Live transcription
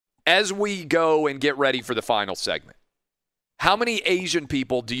as we go and get ready for the final segment, how many Asian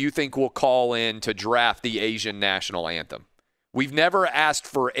people do you think will call in to draft the Asian national anthem? We've never asked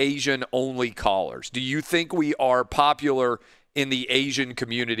for Asian-only callers. Do you think we are popular in the Asian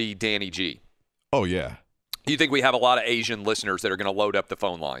community, Danny G? Oh, yeah. Do you think we have a lot of Asian listeners that are going to load up the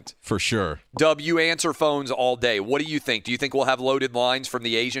phone lines? For sure. Dub, you answer phones all day. What do you think? Do you think we'll have loaded lines from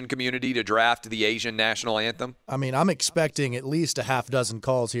the Asian community to draft the Asian national anthem? I mean, I'm expecting at least a half dozen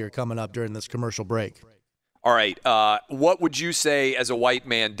calls here coming up during this commercial break. All right. What would you say as a white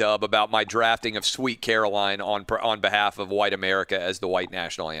man, Dub, about my drafting of Sweet Caroline on behalf of white America as the white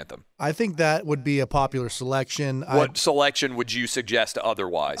national anthem? I think that would be a popular selection. What selection would you suggest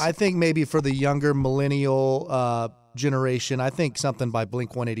otherwise? I think maybe for the younger millennial generation, I think something by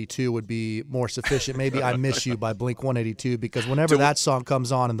Blink-182 would be more sufficient. Maybe I Miss You by Blink-182, because whenever that song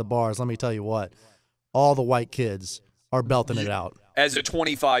comes on in the bars, let me tell you what, all the white kids are belting it out. As a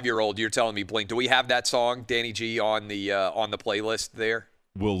 25-year-old, you're telling me Blink. Do we have that song, Danny G, on the playlist there?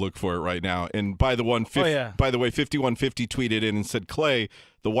 We'll look for it right now. And by the way, 5150 tweeted in and said, Clay,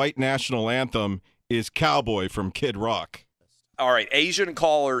 the white national anthem is Cowboy from Kid Rock. All right, Asian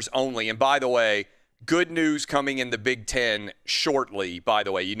callers only. And by the way, good news coming in the Big Ten shortly, by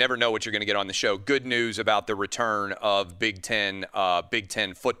the way. You never know what you're going to get on the show. Good news about the return of Big Ten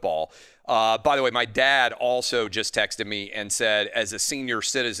football. By the way, my dad also just texted me and said, as a senior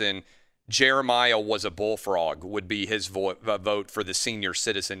citizen, Jeremiah was a bullfrog would be his vote for the senior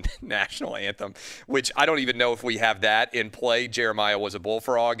citizen national anthem, which I don't even know if we have that in play. Jeremiah was a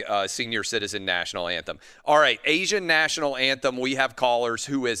bullfrog, senior citizen national anthem. All right, Asian national anthem. We have callers.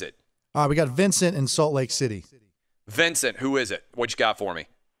 Who is it? We got Vincent in Salt Lake City. Vincent, who is it? What you got for me?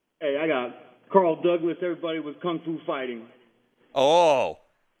 Hey, I got Carl Douglas. Everybody was Kung Fu Fighting. Oh,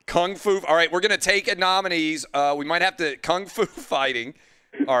 Kung Fu. All right, we're going to take nominees. We might have to Kung Fu Fighting.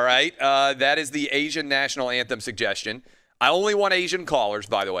 All right, that is the Asian national anthem suggestion. I only want Asian callers,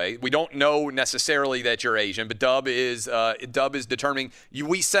 by the way. We don't know necessarily that you're Asian, but Dub is determining.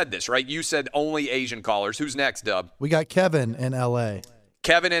 We said this, right? You said only Asian callers. Who's next, Dub? We got Kevin in L.A.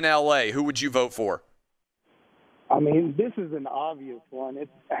 Kevin in L.A. Who would you vote for? I mean, this is an obvious one. It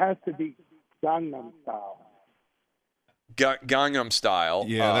has to be Gangnam Style. Gangnam Style.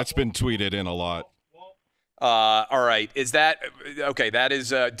 Yeah, that's been tweeted in a lot. All right. Is that okay? That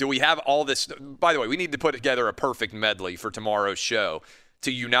is. Do we have all this? By the way, we need to put together a perfect medley for tomorrow's show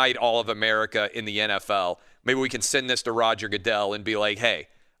to unite all of America in the NFL. Maybe we can send this to Roger Goodell and be like, "Hey,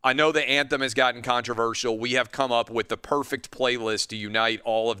 I know the anthem has gotten controversial. We have come up with the perfect playlist to unite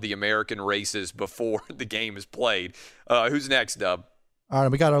all of the American races before the game is played." Who's next, Dub? All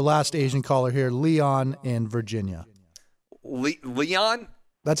right, we got our last Asian caller here, Leon in Virginia. Leon?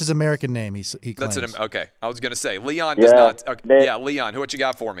 That's his American name. He claims. Okay. I was going to say Leon does not. Okay. Leon. What you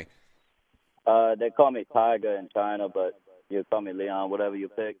got for me? They call me Tiger in China, but you call me Leon, whatever you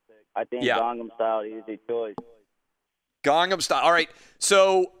pick. I think Gangnam Style, easy choice. Gangnam Style. All right.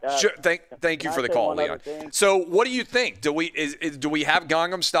 So thank you for the call, Leon. So what do you think? Do we have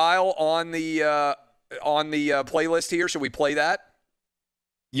Gangnam Style on the playlist here? Should we play that?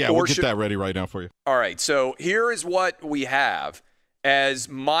 Yeah, we'll get that ready right now for you. All right. So here is what we have as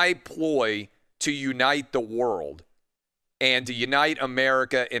my ploy to unite the world and to unite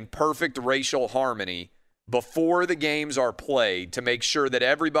America in perfect racial harmony before the games are played to make sure that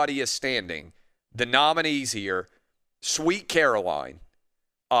everybody is standing. The nominees here, Sweet Caroline.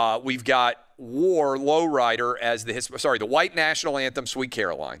 We've got War Lowrider as the white national anthem, Sweet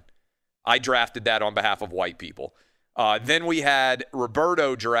Caroline. I drafted that on behalf of white people. Then we had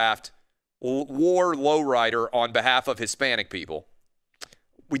Roberto draft War Lowrider on behalf of Hispanic people.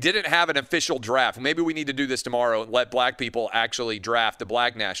 We didn't have an official draft. Maybe we need to do this tomorrow and let black people actually draft the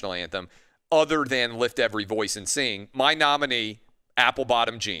black national anthem other than Lift Every Voice and Sing. My nominee, Apple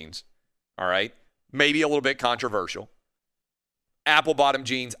Bottom Jeans. All right? Maybe a little bit controversial. Apple Bottom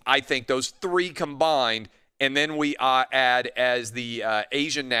Jeans, I think those three combined, and then we add as the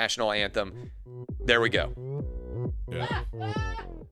Asian national anthem. There we go. Yeah.